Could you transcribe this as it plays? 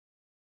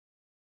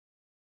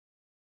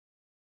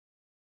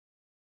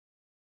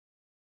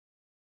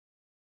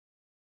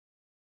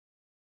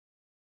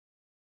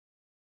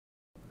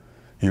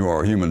you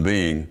are a human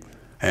being,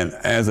 and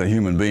as a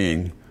human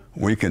being,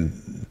 we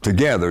can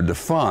together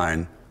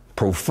define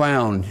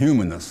profound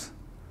humanness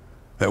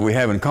that we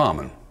have in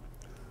common.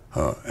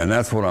 And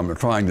that's what I'm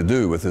trying to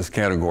do with this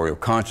category of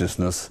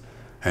consciousness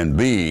and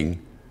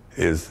being,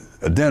 is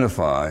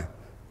identify,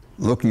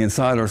 looking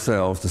inside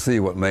ourselves to see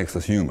what makes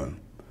us human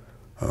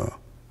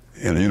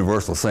in a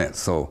universal sense.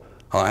 So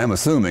I am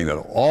assuming that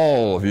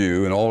all of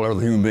you and all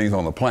other human beings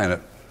on the planet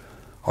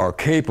are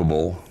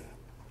capable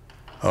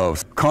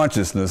of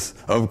consciousness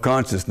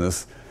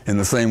in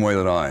the same way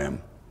that I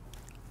am.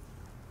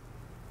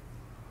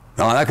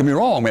 Now, that can be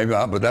wrong, maybe,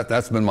 but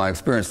that's been my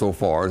experience so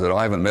far, is that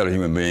I haven't met a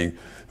human being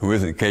who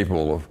isn't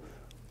capable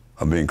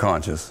of being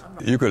conscious.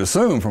 You could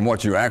assume from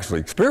what you actually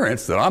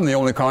experienced that I'm the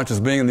only conscious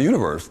being in the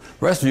universe.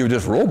 The rest of you are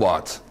just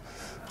robots.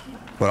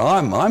 But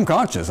I'm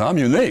conscious, I'm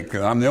unique,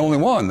 I'm the only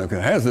one that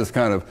has this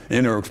kind of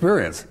inner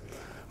experience.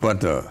 But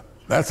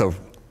that's a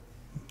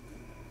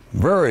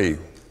very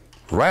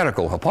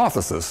radical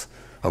hypothesis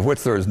of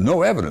which there is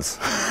no evidence.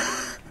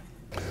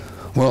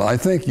 Well, I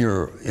think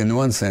you're, in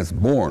one sense,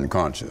 born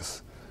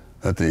conscious.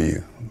 That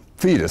the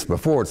fetus,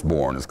 before it's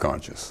born, is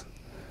conscious.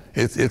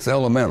 It's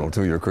elemental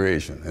to your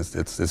creation. It's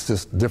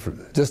just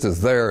different. Just as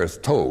there as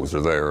toes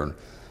are there and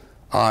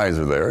eyes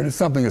are there, and it's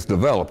something that's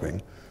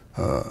developing.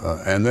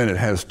 And then it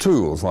has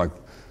tools like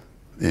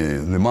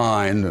the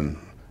mind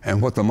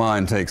and what the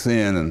mind takes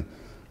in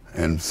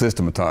and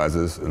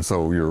systematizes. And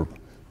so your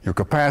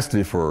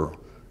capacity for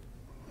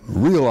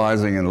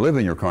realizing and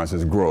living your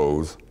consciousness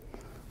grows,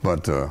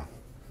 but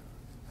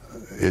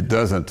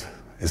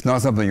it's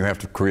not something you have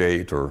to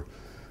create or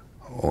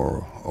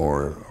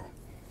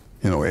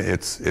you know,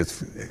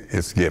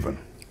 it's given.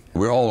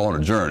 We're all on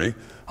a journey.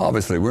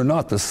 Obviously, we're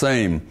not the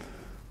same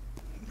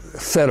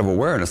set of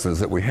awarenesses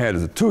that we had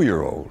as a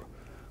 2-year-old.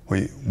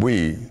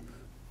 We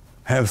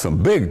have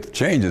some big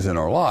changes in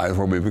our lives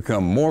where we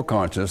become more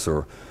conscious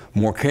or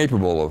more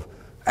capable of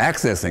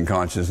accessing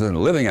consciousness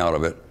and living out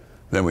of it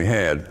than we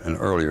had in an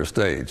earlier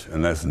stage,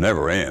 and that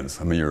never ends.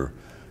 I mean,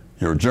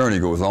 your journey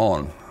goes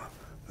on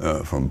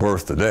from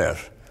birth to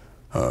death,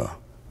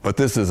 but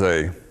this is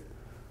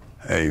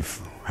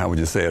how would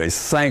you say it, a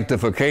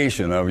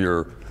sanctification of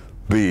your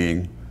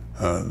being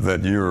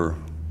that you're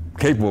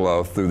capable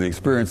of through the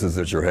experiences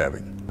that you're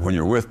having. When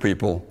you're with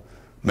people,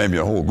 maybe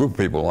a whole group of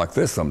people like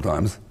this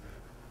sometimes,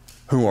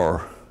 who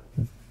are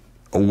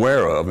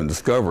aware of and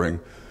discovering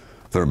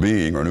their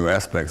being or new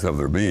aspects of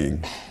their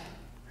being,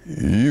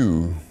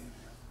 you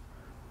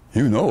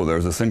know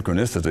there's a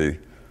synchronicity,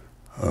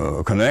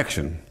 a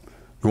connection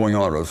going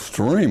on at an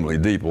extremely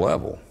deep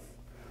level.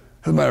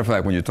 As a matter of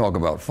fact, when you talk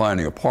about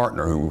finding a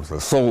partner who's a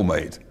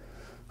soulmate,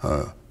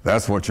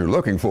 that's what you're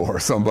looking for,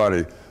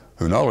 somebody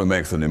who not only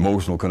makes an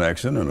emotional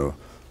connection and a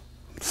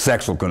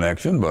sexual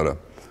connection, but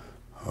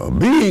a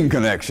being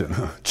connection,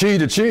 chi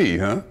to chi,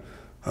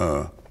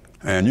 huh?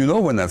 And you know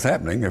when that's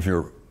happening, if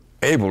you're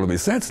able to be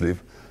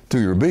sensitive to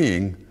your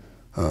being,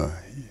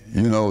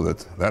 you know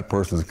that that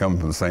person is coming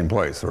from the same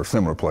place or a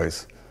similar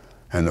place,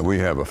 and that we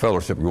have a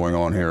fellowship going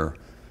on here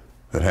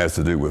that has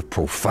to do with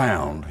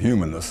profound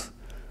humanness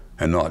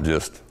and not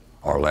just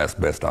our last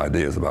best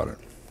ideas about it.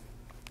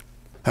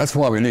 That's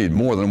why we need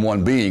more than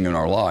one being in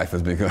our life,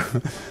 is because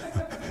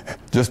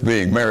just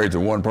being married to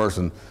one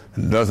person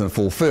doesn't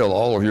fulfill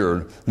all of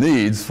your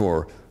needs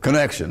for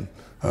connection.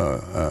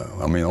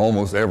 I mean,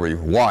 almost every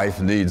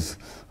wife needs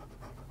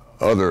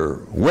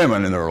other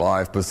women in their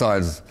life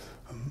besides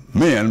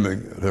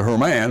her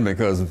man,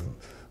 because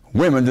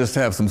women just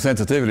have some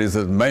sensitivities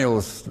that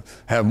males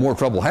have more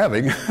trouble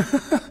having.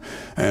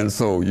 And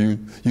so you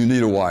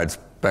need a wide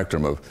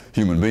spectrum of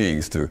human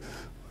beings to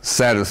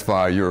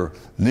satisfy your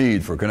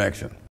need for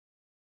connection.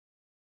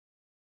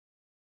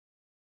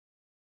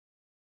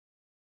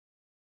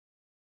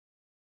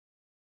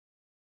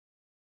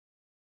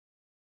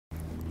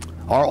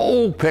 Our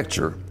old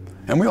picture,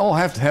 and we all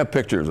have to have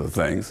pictures of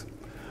things,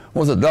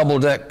 was a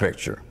double-deck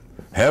picture,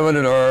 heaven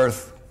and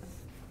earth,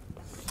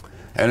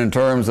 and in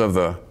terms of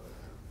the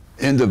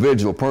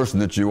individual person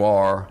that you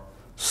are,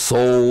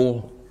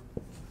 soul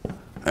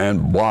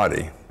and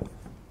body.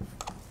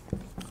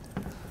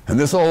 And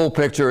this old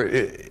picture,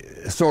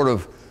 it sort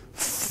of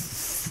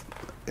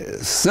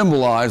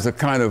symbolized a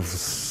kind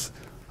of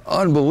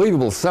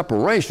unbelievable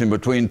separation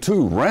between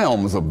two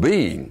realms of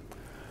being.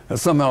 And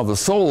somehow the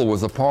soul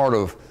was a part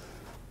of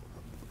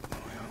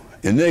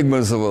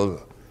enigmas of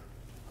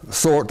a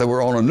sort that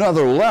were on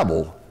another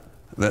level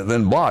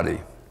than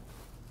body.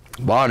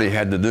 Body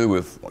had to do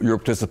with your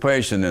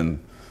participation in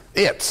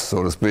it,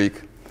 so to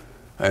speak,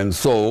 and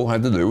soul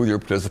had to do with your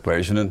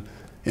participation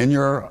in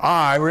your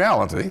I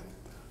reality,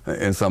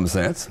 in some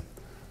sense.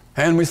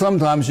 And we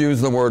sometimes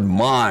use the word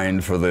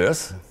mind for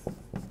this.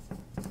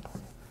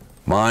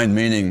 Mind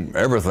meaning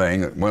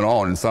everything that went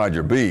on inside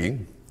your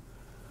being.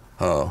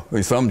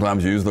 We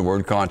sometimes use the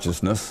word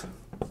consciousness.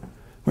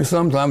 We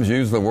sometimes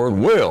use the word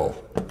will.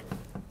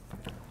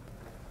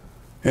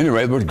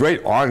 Anyway, there were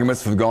great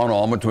arguments have gone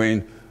on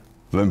between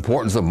the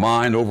importance of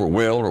mind over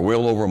will or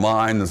will over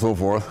mind and so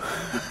forth.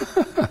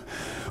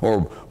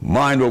 or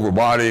mind over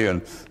body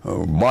and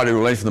body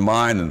relation to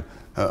mind. And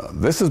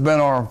this has been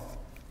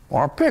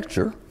our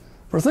picture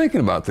for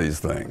thinking about these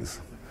things.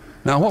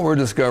 Now, what we're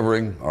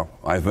discovering,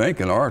 I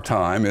think, in our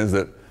time is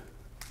that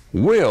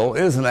will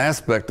is an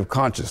aspect of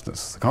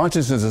consciousness.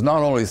 Consciousness is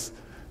not only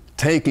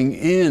taking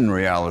in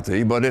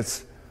reality, but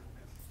it's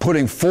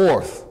putting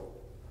forth.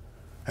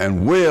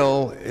 And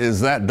will is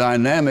that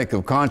dynamic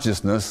of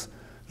consciousness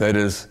that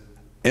is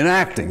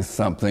enacting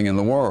something in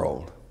the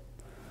world.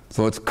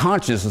 So it's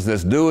consciousness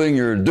that's doing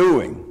your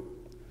doing.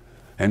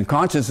 And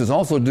consciousness is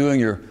also doing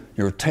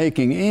your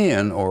taking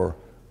in or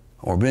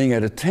being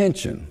at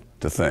attention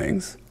to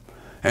things.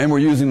 And we're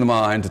using the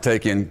mind to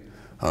take in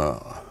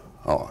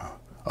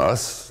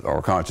us,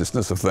 our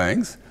consciousness of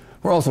things.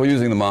 We're also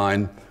using the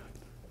mind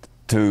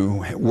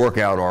to work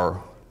out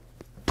our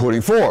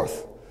putting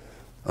forth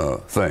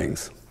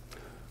things.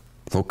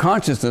 So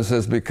consciousness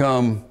has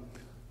become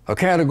a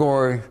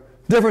category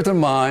different than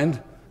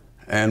mind,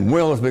 and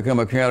will has become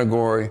a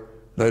category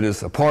that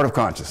is a part of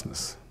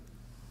consciousness.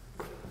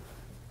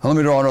 Now let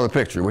me draw another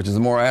picture, which is a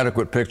more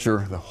adequate picture,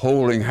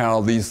 holding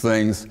how these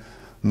things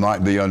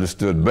might be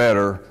understood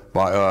better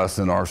by us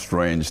in our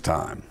strange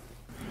time.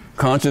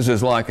 Consciousness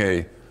is like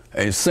a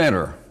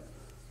center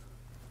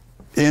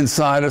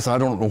inside us. I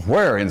don't know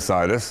where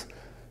inside us,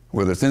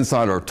 whether it's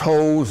inside our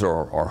toes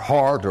or our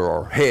heart or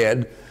our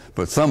head,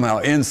 but somehow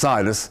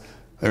inside us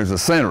there's a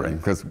centering,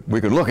 because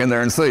we can look in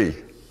there and see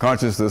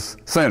consciousness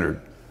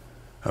centered.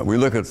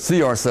 We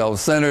see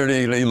ourselves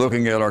centeredly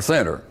looking at our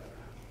center.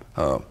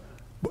 And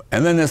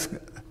then this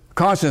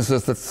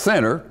consciousness at the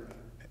center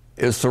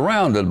is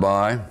surrounded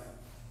by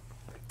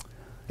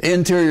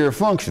interior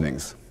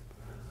functionings,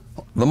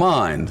 the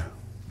mind.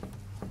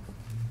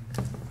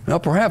 Now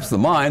perhaps the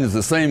mind is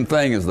the same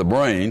thing as the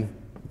brain,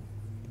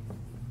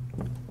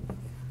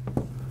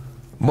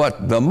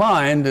 but the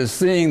mind is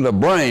seeing the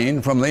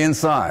brain from the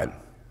inside.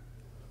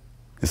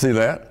 You see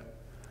that?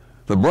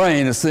 The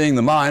brain is seeing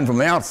the mind from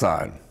the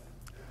outside.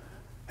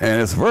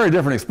 And it's a very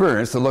different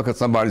experience to look at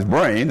somebody's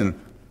brain and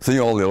see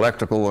all the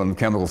electrical and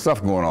chemical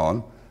stuff going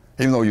on,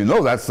 even though you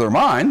know that's their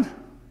mind,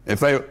 if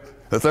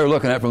they're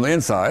looking at it from the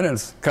inside. And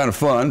it's kind of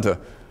fun to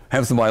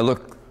have somebody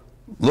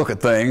look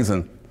at things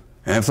and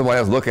have somebody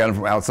else look at them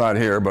from outside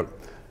here. But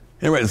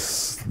anyway,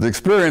 the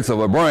experience of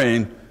a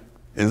brain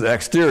is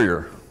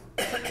exterior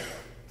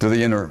to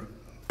the inner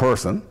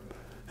person,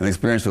 and the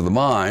experience of the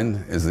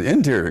mind is the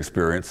interior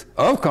experience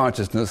of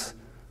consciousness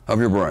of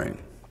your brain.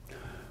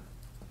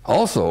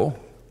 Also,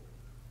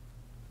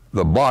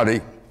 the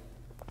body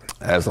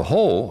as a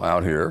whole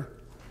out here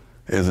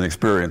is an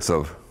experience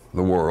of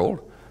the world,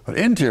 but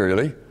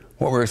interiorly,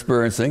 what we're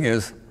experiencing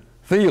is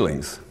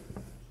feelings.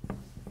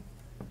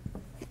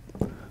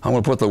 I'm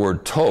going to put the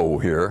word toe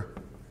here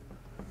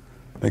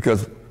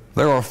because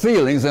there are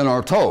feelings in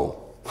our toe.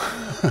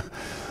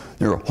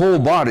 Your whole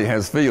body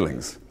has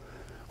feelings.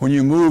 When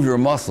you move your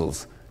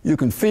muscles, you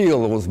can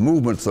feel those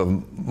movements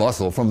of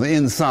muscle from the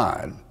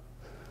inside.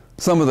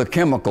 Some of the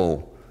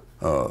chemical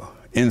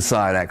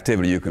inside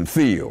activity you can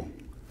feel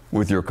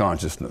with your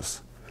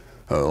consciousness.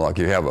 Like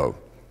you have a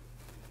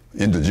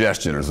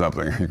indigestion or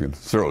something, you can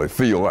certainly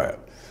feel that.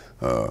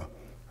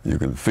 You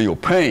can feel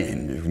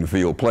pain, you can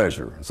feel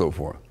pleasure, and so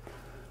forth.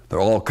 There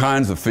are all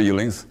kinds of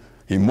feelings.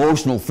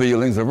 Emotional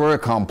feelings are very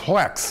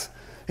complex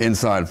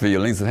inside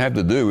feelings that have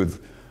to do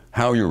with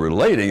how you're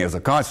relating as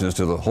a consciousness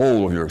to the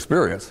whole of your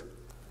experience.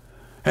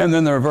 And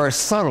then there are very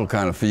subtle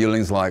kind of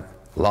feelings like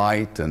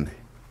light and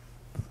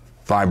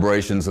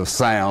vibrations of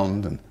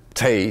sound and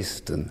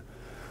taste and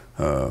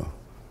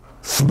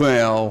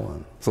smell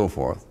and so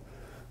forth.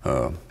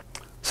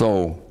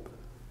 So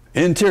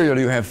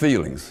interiorly you have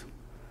feelings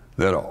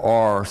that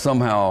are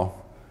somehow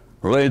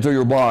related to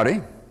your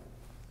body,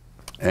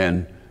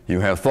 and you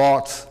have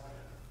thoughts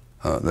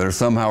that are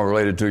somehow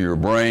related to your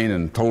brain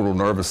and total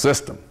nervous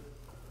system.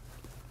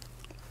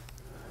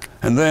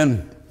 And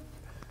then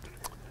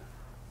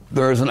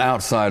there is an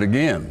outside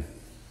again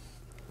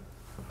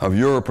of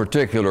your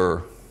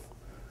particular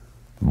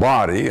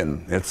body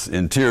and its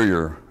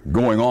interior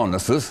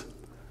going-onnesses.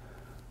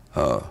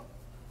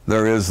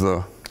 There is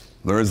the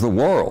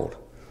world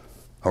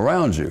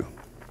around you.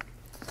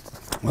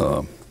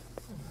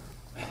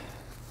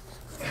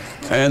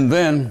 And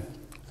then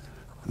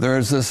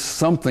there's this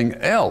something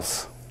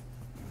else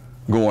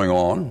going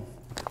on,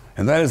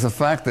 and that is the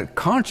fact that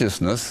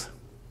consciousness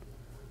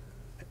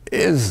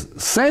is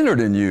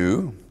centered in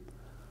you,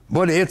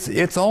 but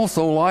it's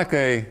also like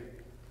a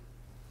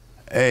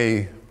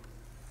I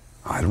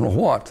don't know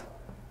what,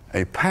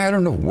 a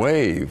pattern of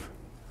wave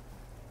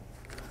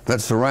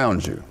that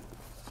surrounds you.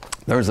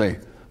 There's a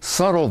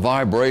subtle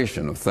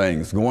vibration of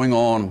things going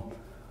on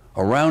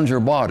around your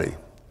body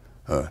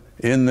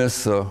in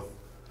this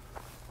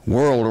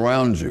world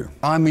around you.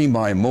 I mean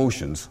by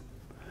emotions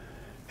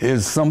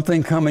is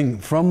something coming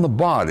from the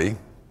body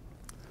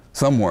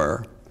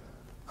somewhere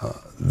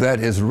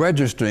that is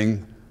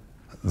registering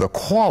the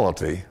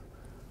quality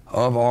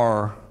of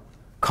our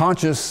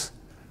conscious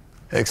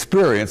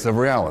experience of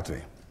reality.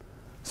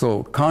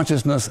 So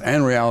consciousness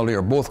and reality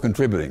are both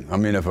contributing. I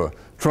mean, if a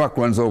truck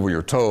runs over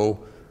your toe,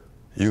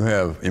 you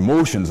have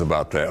emotions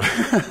about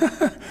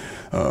that.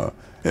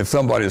 If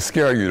somebody is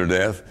scaring you to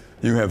death,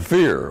 you have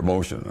fear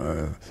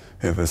emotion.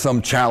 If there's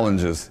some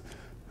challenges,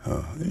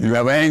 you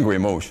have angry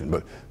emotion.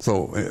 But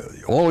so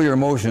all your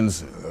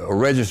emotions are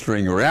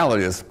registering your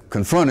reality as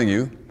confronting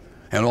you,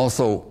 and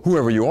also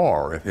whoever you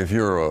are. If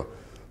you're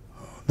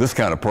this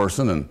kind of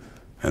person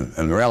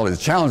and reality is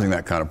challenging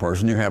that kind of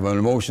person, you have an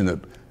emotion that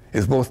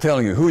is both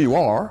telling you who you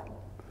are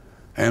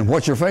and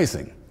what you're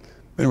facing.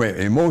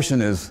 Anyway,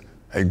 emotion is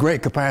a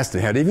great capacity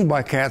had even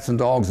by cats and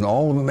dogs and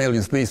all the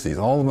mammalian species.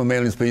 All the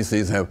mammalian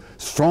species have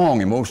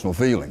strong emotional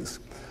feelings.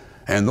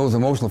 And those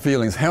emotional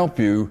feelings help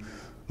you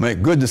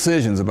make good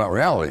decisions about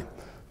reality.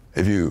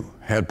 If you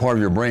had part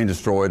of your brain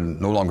destroyed and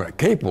no longer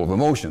capable of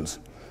emotions,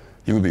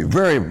 you would be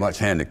very much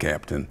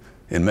handicapped in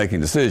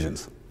making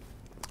decisions.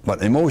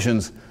 But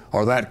emotions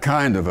are that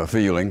kind of a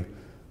feeling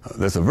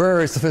that's a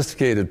very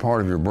sophisticated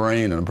part of your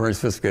brain and a very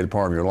sophisticated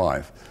part of your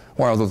life.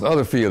 While those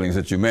other feelings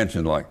that you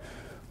mentioned, like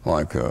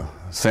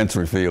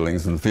sensory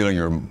feelings and feeling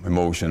your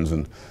emotions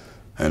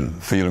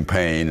and feeling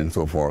pain and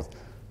so forth,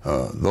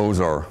 those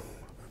are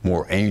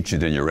more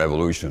ancient in your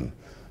evolution.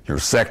 Your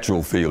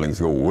sexual feelings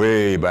go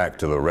way back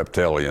to the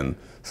reptilian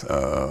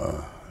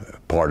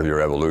part of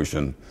your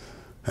evolution,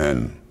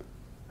 and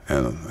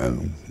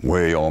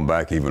way on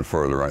back even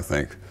further, I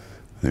think.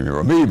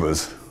 Your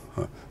amoebas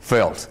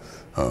felt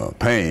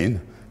pain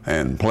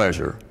and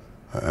pleasure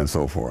and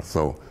so forth.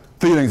 So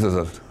feelings is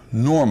an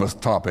enormous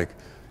topic.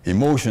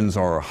 Emotions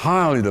are a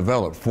highly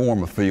developed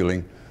form of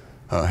feeling,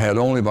 had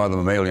only by the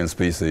mammalian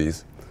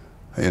species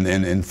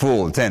in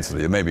full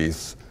intensity. It may be a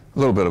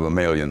little bit of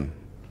mammalian,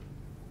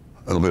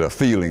 a little bit of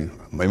feeling,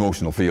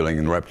 emotional feeling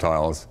in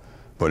reptiles,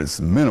 but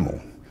it's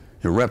minimal.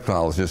 Your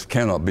reptiles just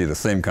cannot be the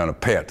same kind of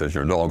pet as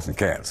your dogs and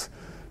cats,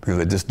 because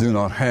they just do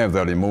not have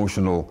that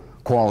emotional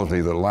quality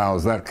that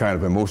allows that kind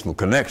of emotional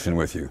connection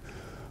with you.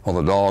 Well,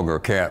 the dog or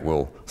cat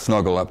will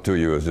snuggle up to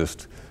you as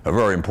just a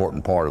very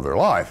important part of their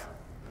life,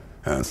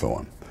 and so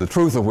on. The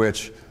truth of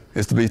which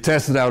is to be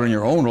tested out in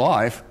your own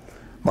life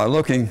by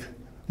looking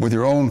with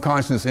your own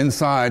consciousness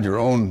inside your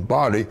own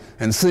body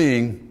and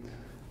seeing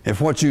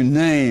if what you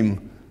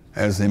name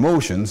as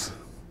emotions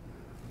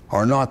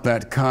are not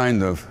that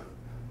kind of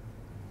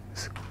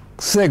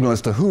signal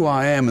as to who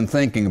I am and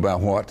thinking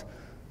about what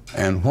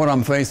and what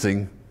I'm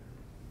facing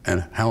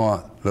and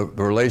how the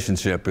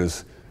relationship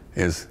is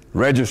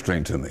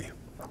registering to me.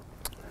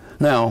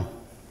 Now,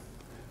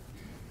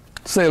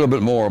 say a little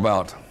bit more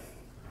about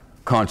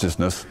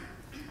consciousness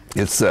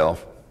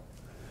itself.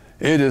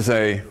 It is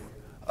a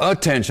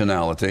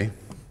attentionality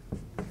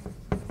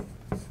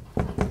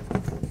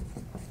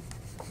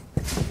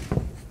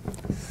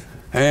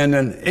and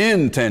an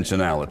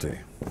intentionality.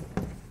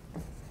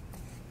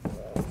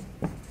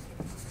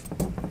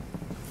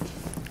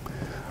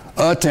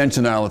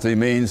 Attentionality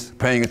means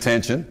paying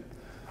attention,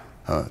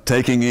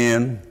 taking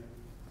in.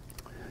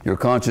 Your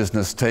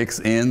consciousness takes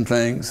in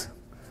things,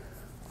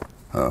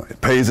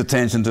 it pays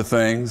attention to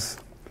things,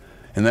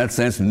 in that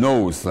sense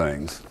knows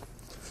things.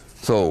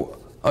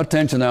 So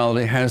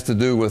attentionality has to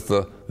do with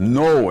the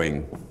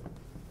knowing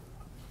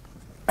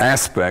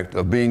aspect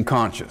of being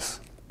conscious.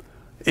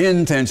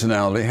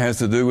 Intentionality has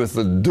to do with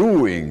the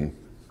doing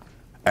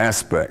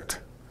aspect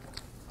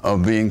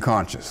of being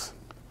conscious.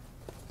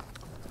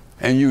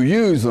 And you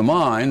use the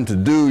mind to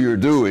do your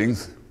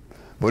doings,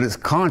 but it's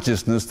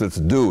consciousness that's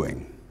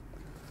doing.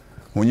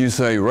 When you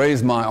say,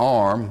 raise my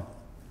arm,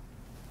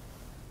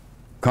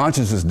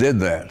 consciousness did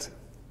that.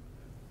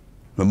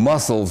 The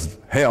muscles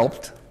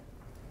helped,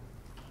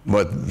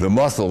 but the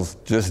muscles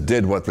just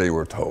did what they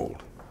were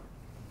told.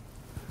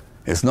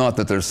 It's not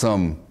that there's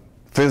some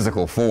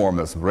physical form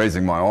that's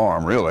raising my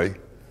arm, really,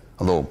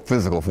 although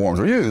physical forms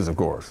are used, of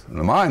course, and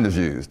the mind is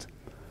used.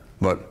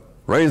 But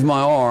raise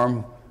my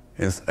arm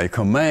is a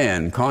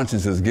command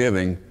conscience is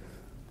giving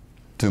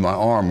to my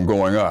arm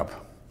going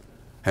up.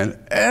 And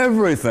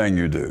everything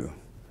you do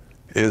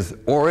is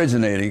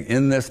originating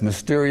in this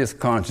mysterious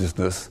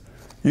consciousness,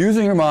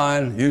 using your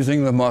mind,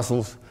 using the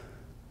muscles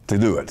to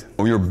do it.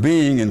 Your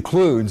being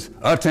includes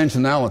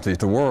attentionality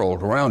to the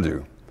world around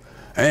you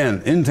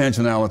and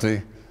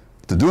intentionality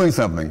to doing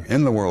something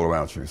in the world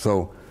around you.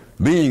 So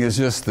being is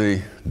just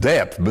the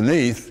depth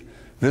beneath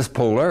this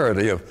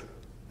polarity of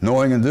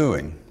knowing and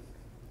doing.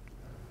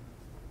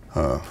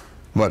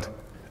 But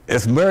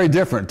it's very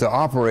different to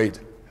operate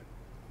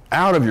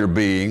out of your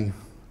being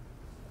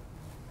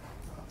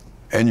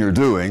and your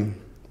doing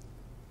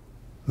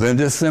than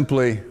just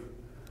simply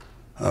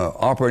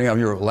operating out of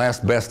your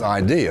last best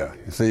idea.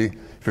 You see,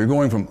 if you're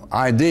going from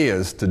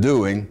ideas to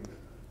doing,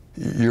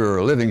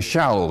 you're living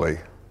shallowly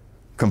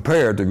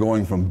compared to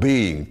going from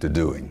being to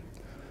doing.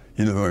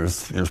 You know,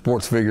 your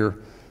sports figure,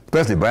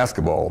 especially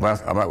basketball,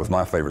 that was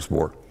my favorite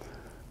sport.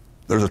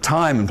 There's a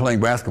time in playing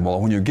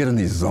basketball when you get in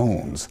these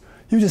zones.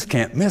 You just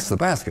can't miss the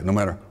basket no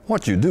matter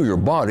what you do. Your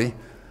body,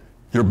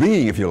 your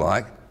being, if you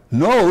like,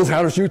 knows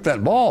how to shoot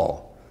that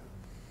ball.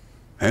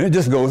 And it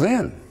just goes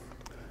in.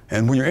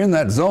 And when you're in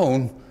that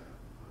zone,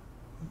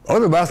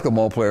 other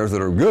basketball players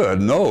that are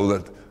good know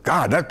that,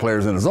 God, that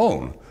player's in his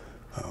zone.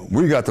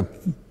 We got to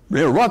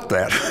interrupt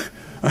that.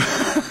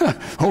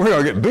 Or we're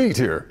going to get beat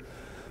here.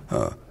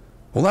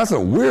 Well, that's a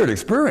weird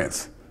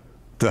experience,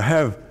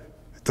 to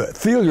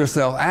feel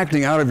yourself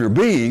acting out of your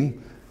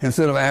being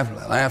instead of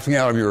acting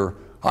out of your,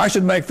 I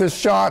should make this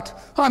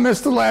shot, I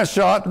missed the last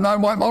shot, and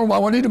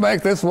I need to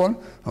make this one,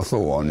 and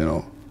so on, you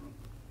know.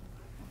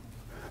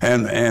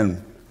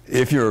 And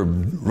if you're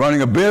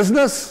running a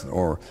business,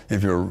 or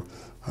if you're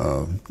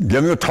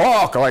giving a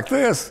talk like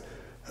this,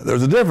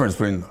 there's a difference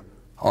between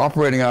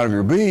operating out of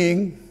your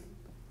being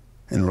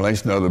in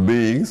relation to other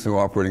beings who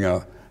are operating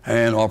out,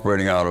 and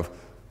operating out of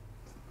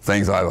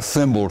things I've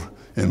assembled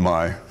in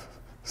my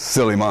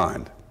silly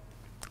mind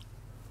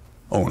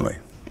only.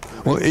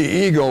 Well,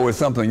 ego is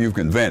something you've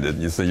invented.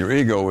 You see, your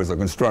ego is a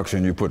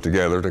construction you put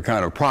together to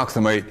kind of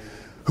approximate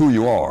who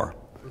you are.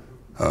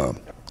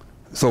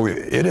 So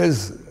it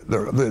is,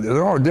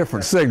 there are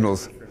different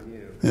signals.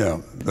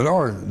 Yeah, there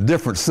are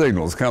different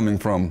signals coming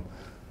from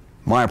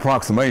my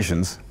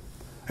approximations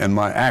and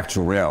my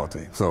actual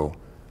reality. So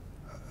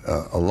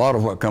a lot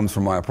of what comes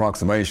from my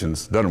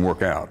approximations doesn't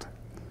work out.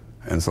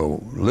 And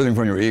so living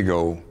from your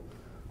ego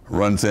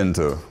runs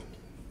into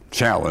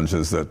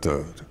challenges that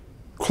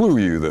clue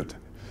you that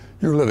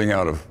you're living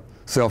out of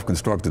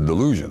self-constructed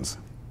delusions.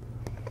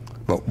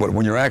 But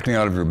when you're acting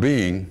out of your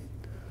being,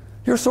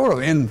 you're sort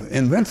of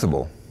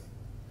invincible.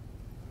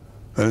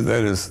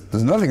 That is,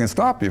 there's nothing can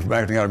stop you from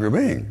acting out of your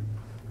being.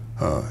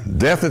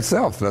 Death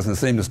itself doesn't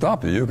seem to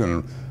stop you. You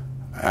can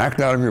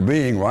act out of your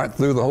being right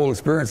through the whole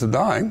experience of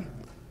dying.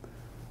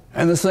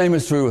 And the same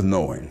is true with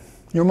knowing.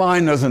 Your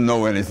mind doesn't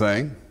know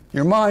anything.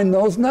 Your mind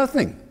knows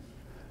nothing.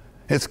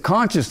 It's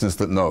consciousness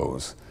that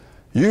knows,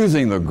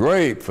 using the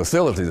great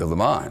facilities of the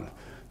mind.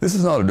 This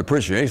is not a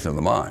depreciation of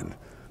the mind.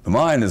 The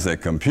mind is a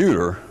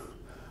computer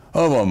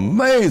of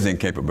amazing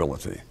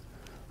capability.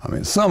 I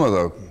mean, some of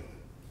the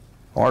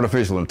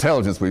artificial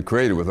intelligence we've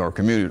created with our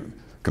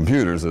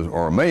computers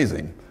are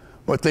amazing,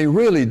 but they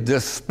really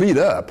just speed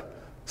up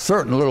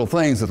certain little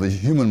things that the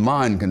human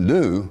mind can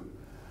do,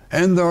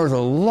 and there's a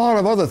lot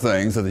of other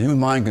things that the human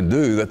mind can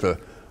do that the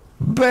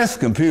best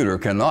computer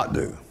cannot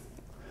do.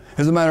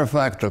 As a matter of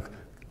fact, the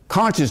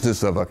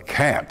consciousness of a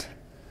cat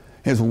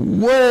is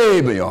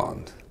way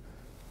beyond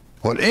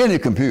what any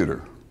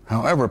computer,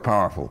 however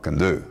powerful, can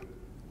do.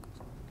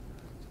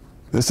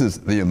 This is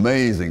the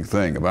amazing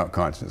thing about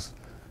consciousness.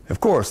 Of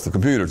course, the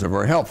computers are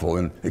very helpful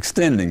in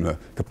extending the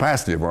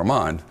capacity of our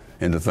mind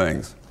into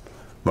things.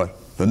 But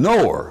the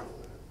knower,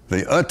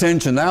 the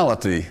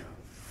attentionality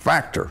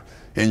factor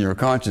in your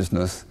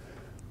consciousness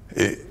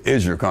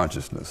is your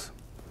consciousness.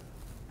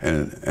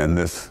 And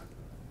this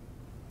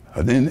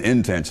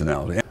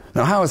intentionality.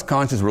 Now, how is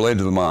conscious related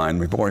to the mind?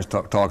 We've always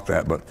talked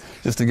that, but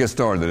just to get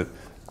started,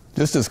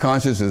 just as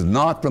conscious is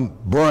not the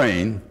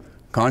brain,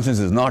 conscious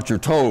is not your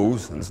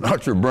toes, and it's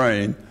not your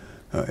brain,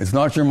 it's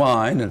not your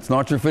mind, it's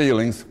not your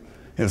feelings,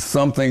 it's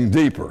something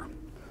deeper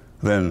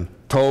than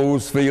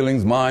toes,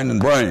 feelings, mind, and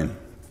brain.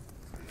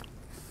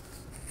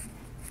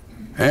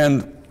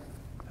 And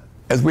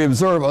as we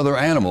observe other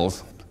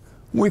animals,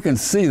 we can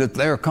see that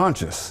they're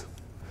conscious.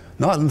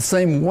 Not in the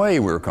same way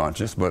we're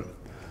conscious, but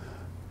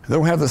they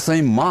don't have the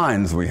same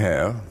minds we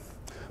have,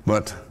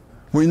 but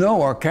we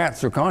know our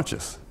cats are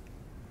conscious.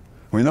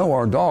 We know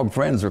our dog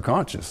friends are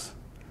conscious.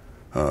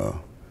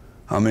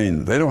 I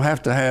mean, they don't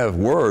have to have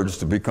words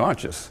to be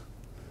conscious.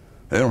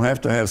 They don't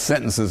have to have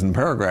sentences and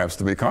paragraphs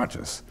to be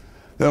conscious.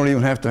 They don't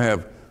even have to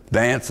have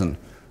dance and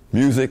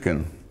music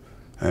and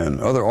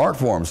other art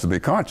forms to be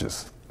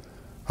conscious.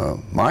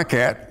 My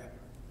cat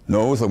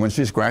knows that when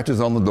she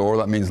scratches on the door,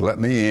 that means let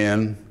me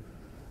in,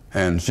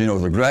 and she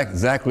knows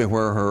exactly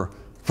where her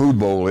food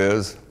bowl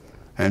is,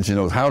 and she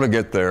knows how to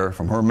get there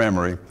from her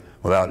memory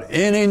without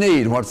any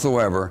need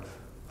whatsoever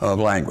of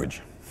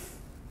language.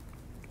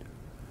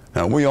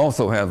 Now, we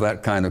also have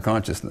that kind of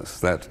consciousness,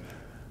 that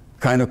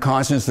kind of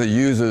consciousness that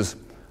uses,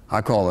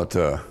 I call it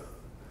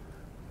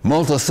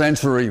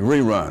multisensory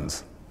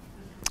reruns,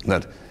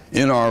 that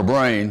in our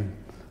brain,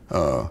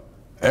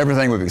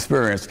 everything we've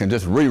experienced can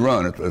just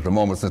rerun at the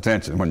moment's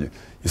attention. When you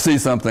see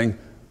something,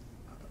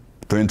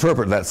 to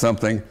interpret that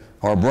something,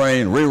 our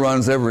brain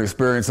reruns every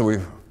experience that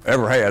we've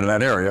ever had in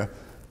that area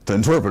to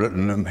interpret it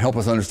and help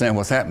us understand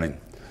what's happening.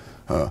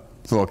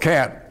 So a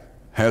cat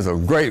has a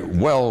great,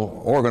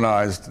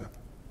 well-organized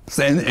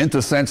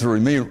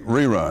intersensory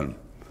rerun.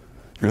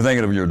 If you're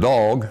thinking of your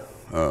dog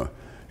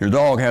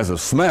has a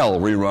smell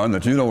rerun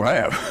that you don't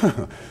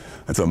have.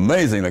 It's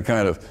amazing the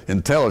kind of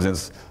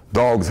intelligence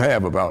dogs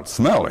have about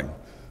smelling.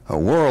 A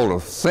world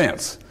of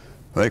sense.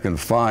 They can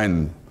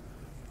find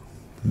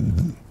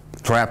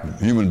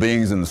trapped human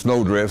beings in the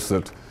snowdrifts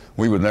that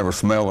we would never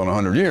smell in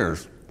 100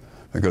 years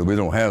because we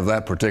don't have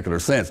that particular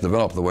sense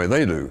developed the way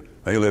they do.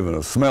 They live in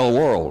a smell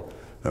world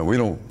that we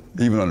don't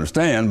even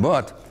understand,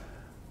 but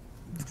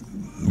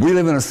we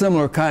live in a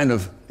similar kind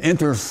of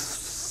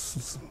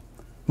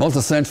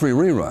multisensory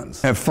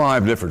reruns. Have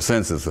 5 different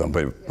senses,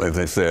 like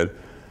they said,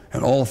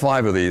 and all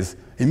 5 of these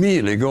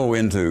immediately go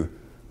into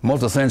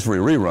multisensory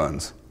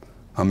reruns.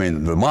 I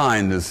mean, the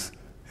mind is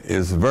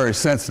very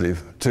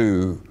sensitive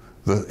to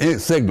the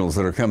signals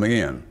that are coming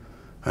in.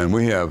 And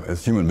we have,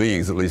 as human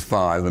beings, at least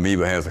 5. The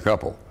amoeba has a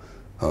couple.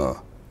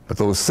 But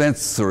those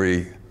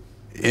sensory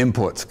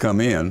inputs come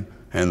in,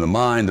 and the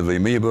mind of the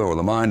amoeba or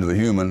the mind of the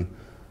human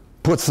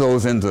puts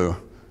those into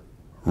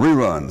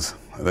reruns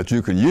that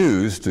you can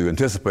use to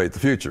anticipate the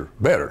future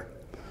better.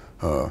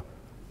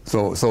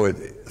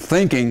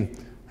 Thinking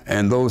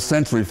and those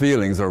sensory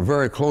feelings are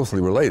very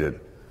closely related.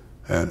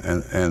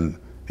 And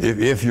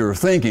if your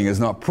thinking is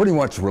not pretty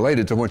much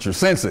related to what you're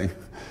sensing,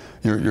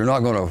 you're not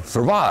going to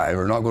survive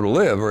or not going to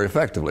live very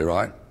effectively,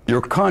 right?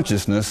 Your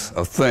consciousness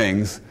of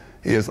things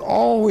is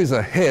always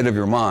ahead of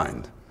your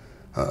mind.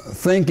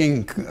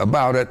 Thinking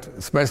about it,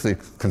 especially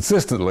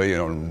consistently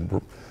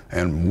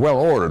and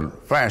well-ordered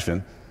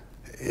fashion,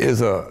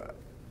 is a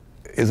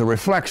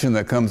reflection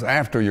that comes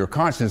after your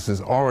consciousness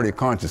is already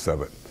conscious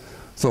of it.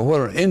 So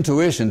what an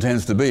intuition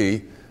tends to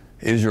be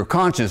is your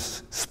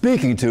conscious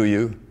speaking to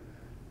you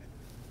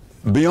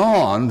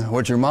beyond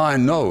what your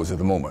mind knows at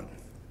the moment.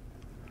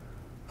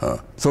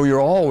 So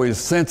you're always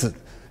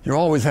sensitive, you're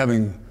always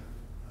having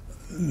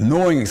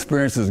knowing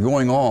experiences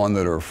going on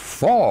that are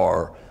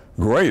far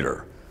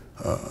greater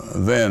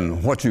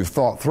than what you've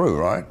thought through,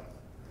 right?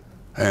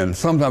 And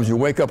sometimes you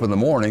wake up in the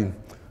morning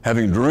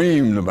having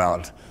dreamed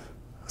about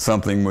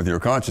something with your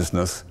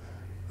consciousness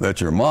that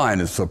your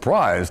mind is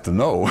surprised to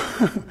know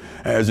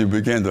as you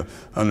begin to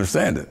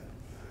understand it.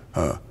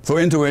 So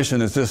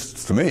intuition is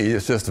just, to me,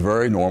 it's just a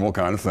very normal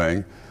kind of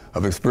thing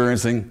of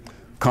experiencing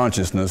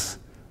consciousness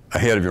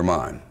ahead of your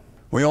mind.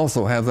 We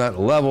also have that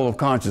level of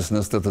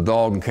consciousness that the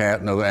dog and cat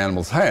and other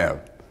animals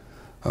have.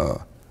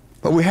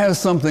 But we have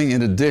something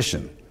in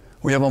addition.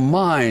 We have a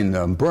mind,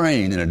 a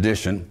brain in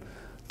addition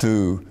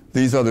to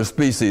these other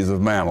species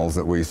of mammals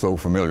that we're so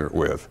familiar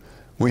with.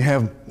 We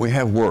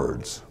have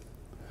words.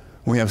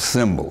 We have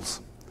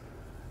symbols.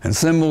 And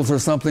symbols are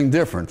something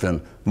different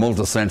than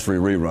multisensory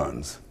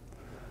reruns.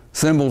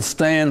 Symbols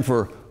stand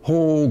for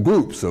whole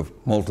groups of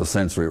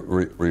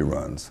multisensory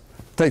reruns.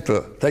 Take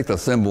the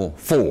symbol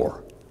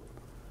 4.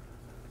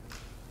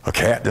 A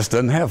cat just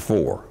doesn't have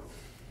 4.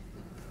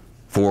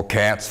 4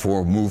 cats,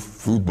 4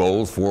 food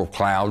bowls, 4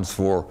 clouds,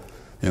 4,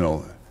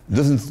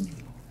 doesn't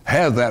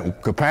have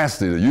that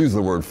capacity to use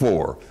the word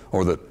 4,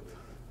 or that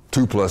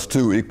 2 +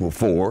 2 =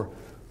 4.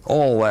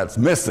 All that's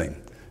missing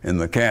in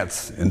the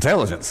cat's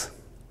intelligence.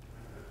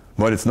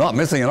 But it's not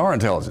missing in our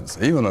intelligence.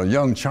 Even a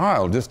young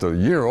child, just a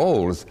year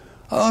old, has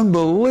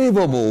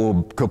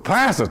unbelievable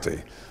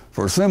capacity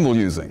for symbol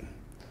using,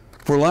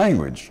 for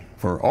language,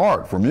 for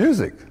art, for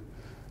music,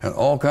 and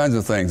all kinds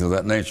of things of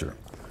that nature.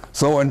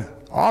 So, and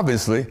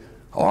obviously,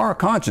 our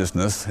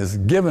consciousness is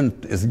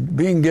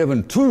being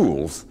given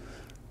tools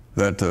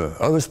that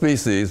other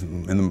species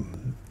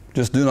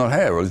just do not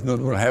have, or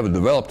don't have it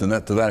developed to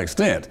that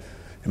extent.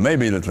 It may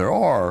be that there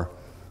are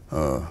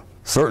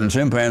certain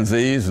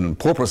chimpanzees and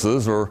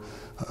porpoises who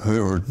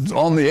are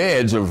on the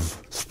edge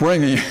of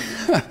springing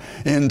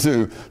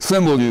into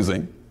symbol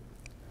using.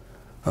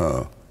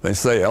 They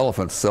say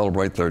elephants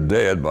celebrate their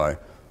dead by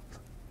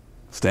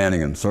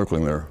standing and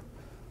circling their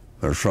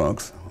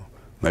trunks.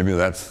 Maybe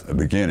that's a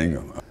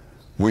beginning.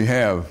 We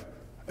have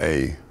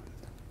a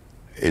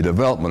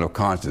development of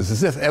consciousness,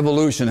 as if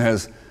evolution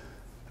has,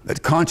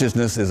 that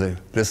consciousness is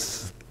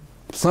this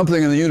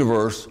something in the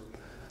universe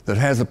that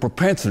has a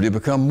propensity to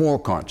become more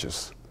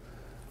conscious.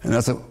 And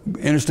that's an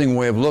interesting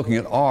way of looking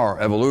at our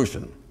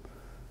evolution.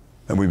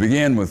 And we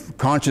begin with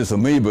conscious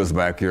amoebas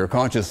back here,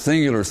 conscious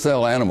singular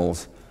cell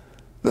animals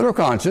that are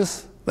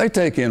conscious. They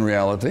take in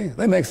reality.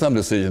 They make some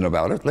decision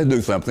about it. They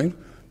do something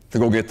to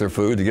go get their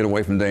food, to get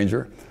away from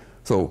danger.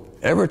 So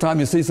every time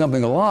you see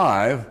something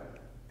alive,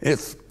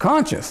 it's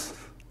conscious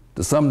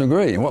to some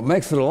degree. And what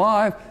makes it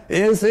alive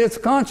is its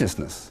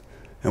consciousness.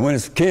 And when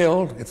it's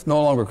killed, it's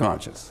no longer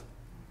conscious.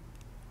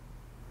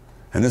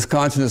 And this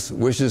consciousness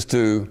wishes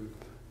to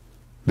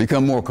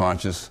become more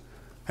conscious.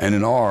 And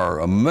in our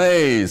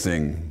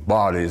amazing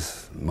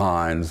bodies,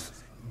 minds,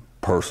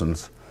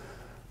 persons,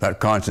 that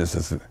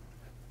consciousness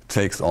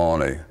takes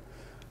on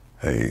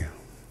a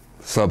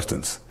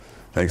substance,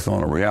 takes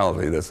on a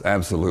reality that's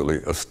absolutely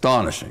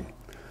astonishing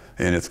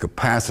in its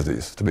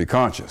capacities to be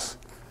conscious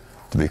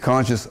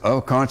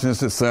of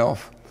consciousness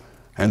itself,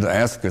 and to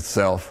ask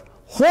itself,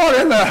 what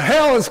in the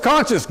hell is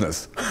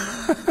consciousness?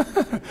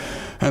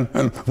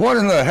 and what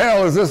in the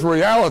hell is this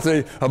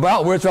reality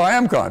about which I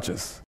am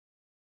conscious?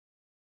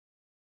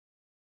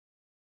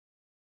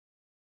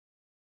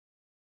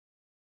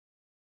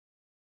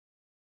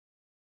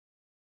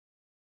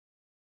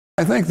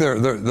 I think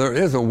there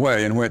is a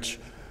way in which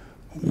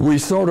we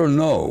sort of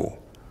know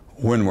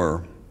when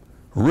we're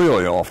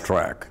really off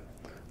track.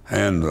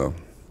 And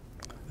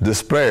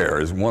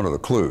despair is one of the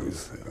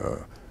clues.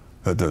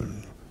 That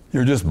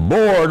you're just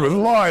bored with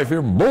life.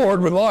 You're bored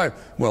with life.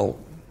 Well,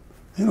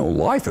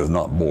 life is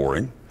not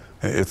boring.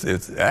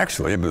 It's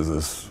actually,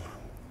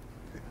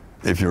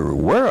 if you're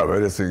aware of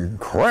it, it's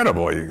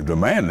incredibly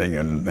demanding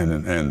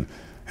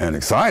and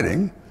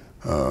exciting.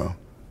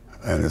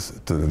 And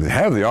to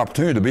have the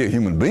opportunity to be a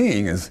human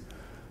being is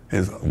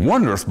is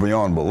wondrous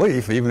beyond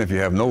belief. Even if you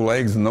have no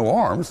legs and no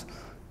arms,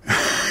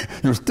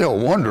 you're still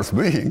a wondrous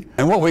being.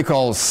 And what we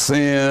call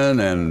sin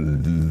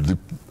and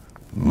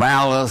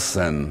malice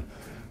and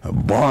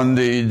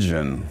bondage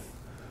and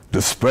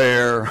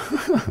despair,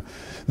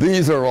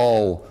 these are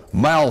all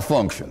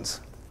malfunctions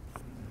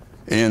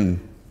in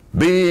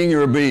being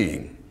your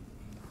being.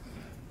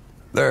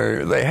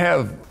 They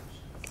have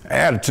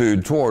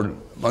attitude toward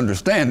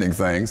understanding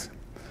things.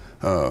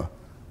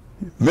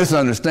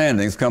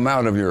 Misunderstandings come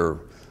out of your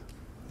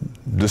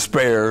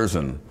despairs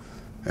and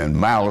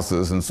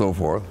malices and so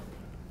forth.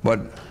 But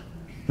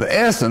the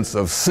essence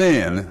of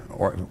sin,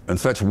 and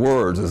such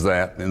words as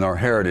that in our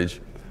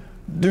heritage,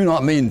 do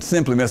not mean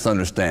simply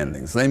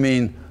misunderstandings. They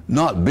mean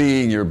not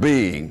being your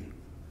being,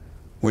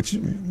 which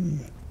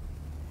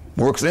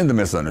works into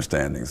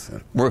misunderstandings,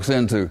 works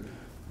into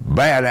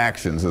bad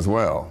actions as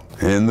well.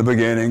 In the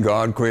beginning,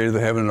 God created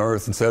the heaven and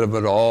earth and said of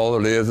it, all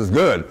it is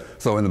good.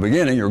 So in the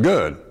beginning, you're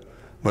good.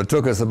 But it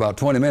took us about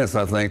 20 minutes,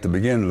 I think, to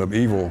begin the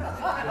evil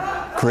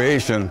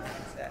creation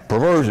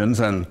perversions,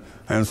 and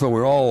so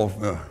we're all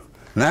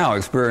now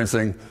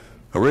experiencing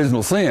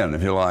original sin,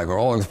 if you like. We're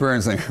all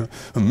experiencing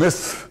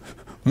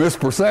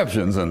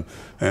misperceptions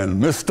and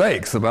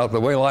mistakes about the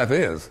way life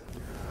is.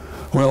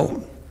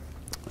 Well,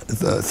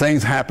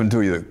 things happen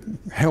to you that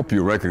help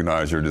you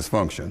recognize your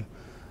dysfunction.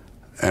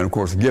 And of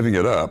course, giving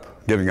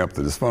up the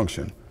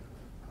dysfunction,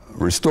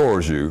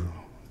 restores you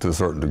to a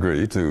certain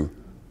degree to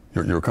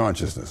your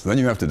consciousness. Then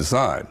you have to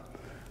decide.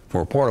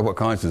 For part of what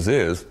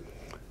consciousness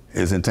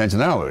is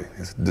intentionality.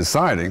 It's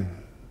deciding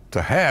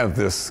to have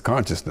this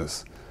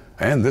consciousness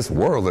and this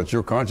world that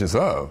you're conscious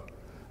of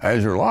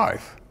as your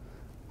life,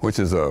 which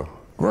is a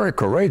very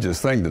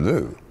courageous thing to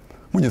do.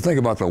 When you think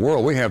about the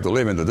world we have to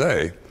live in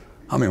today,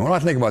 I mean, when I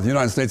think about the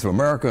United States of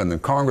America and the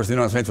Congress of the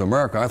United States of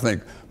America, I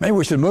think maybe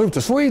we should move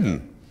to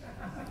Sweden.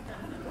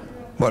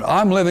 But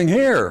I'm living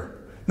here.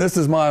 This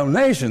is my own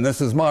nation.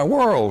 This is my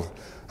world.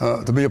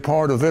 To be a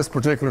part of this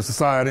particular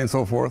society and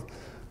so forth,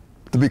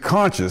 to be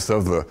conscious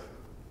of the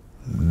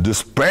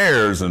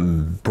despairs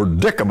and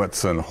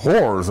predicaments and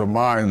horrors of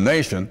my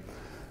nation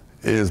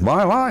is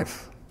my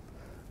life.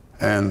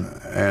 And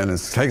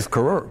it takes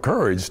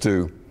courage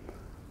to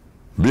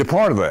be a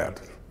part of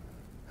that,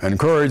 and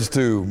courage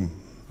to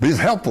be as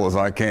helpful as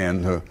I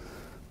can to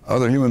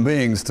other human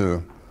beings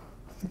to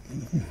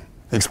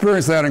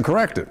experience that and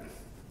correct it,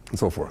 and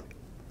so forth.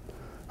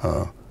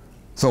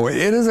 So it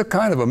is a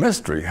kind of a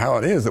mystery how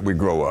it is that we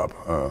grow up.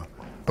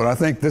 But I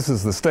think this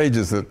is the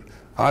stages that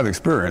I've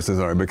experienced as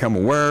I become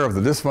aware of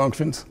the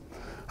dysfunctions.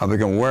 I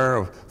become aware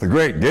of the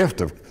great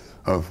gift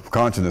of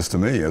consciousness to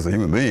me as a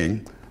human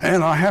being,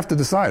 and I have to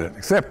decide it,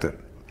 accept it,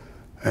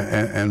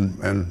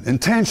 and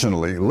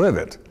intentionally live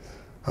it.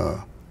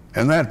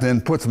 And that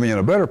then puts me in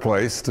a better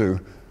place to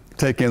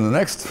take in the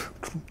next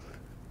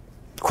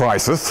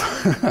crisis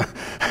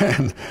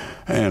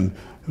and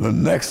the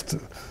next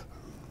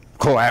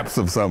collapse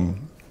of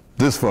some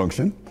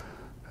dysfunction,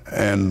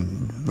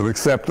 and the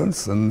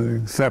acceptance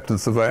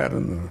of that,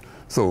 and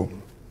so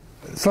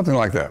something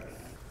like that.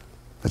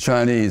 The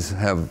Chinese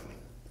have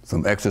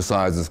some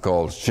exercises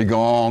called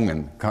Qigong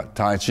and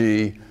Tai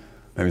Chi.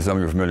 Maybe some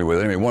of you are familiar with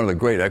it. Anyway, one of the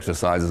great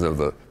exercises of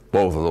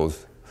both of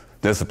those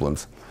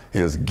disciplines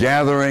is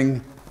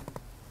gathering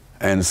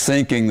and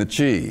sinking the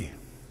Qi.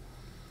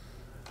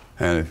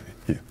 And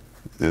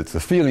it's a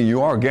feeling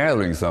you are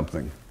gathering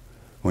something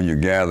when you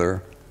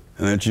gather,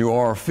 and that you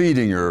are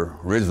feeding your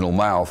original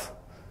mouth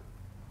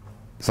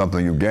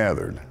something you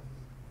gathered.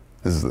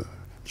 This is the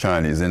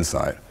Chinese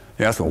insight.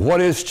 You ask them,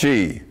 what is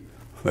Qi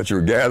that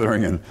you're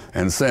gathering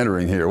and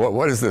centering here?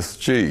 What is this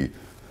Qi?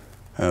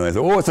 And they say,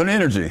 oh, it's an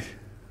energy.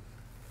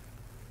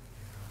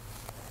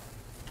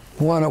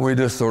 Why don't we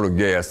just sort of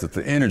guess that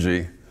the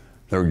energy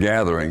they're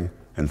gathering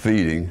and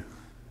feeding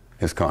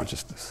is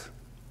consciousness?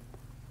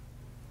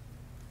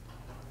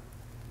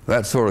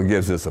 That sort of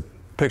gives us a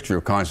picture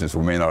of consciousness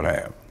we may not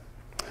have.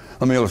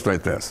 Let me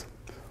illustrate this.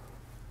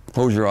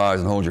 Close your eyes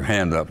and hold your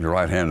hand up, your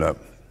right hand up.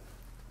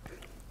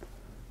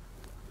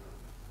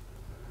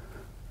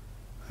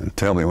 And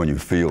tell me when you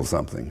feel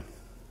something.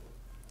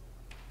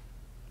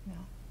 No.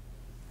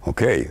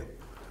 Okay.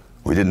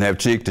 We didn't have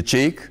cheek to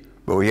cheek,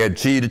 but we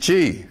had chi to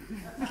chi.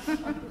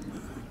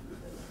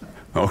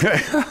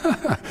 Okay?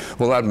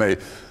 Well, that may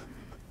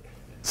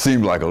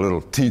seem like a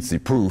little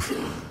teensy proof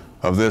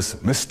of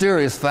this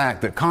mysterious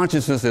fact that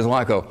consciousness is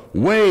like a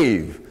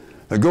wave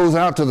that goes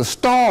out to the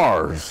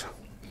stars,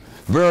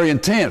 very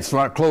intense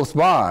right close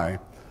by,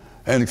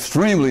 and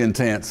extremely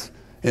intense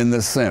in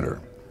this center.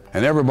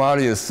 And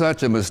everybody is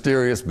such a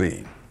mysterious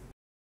being.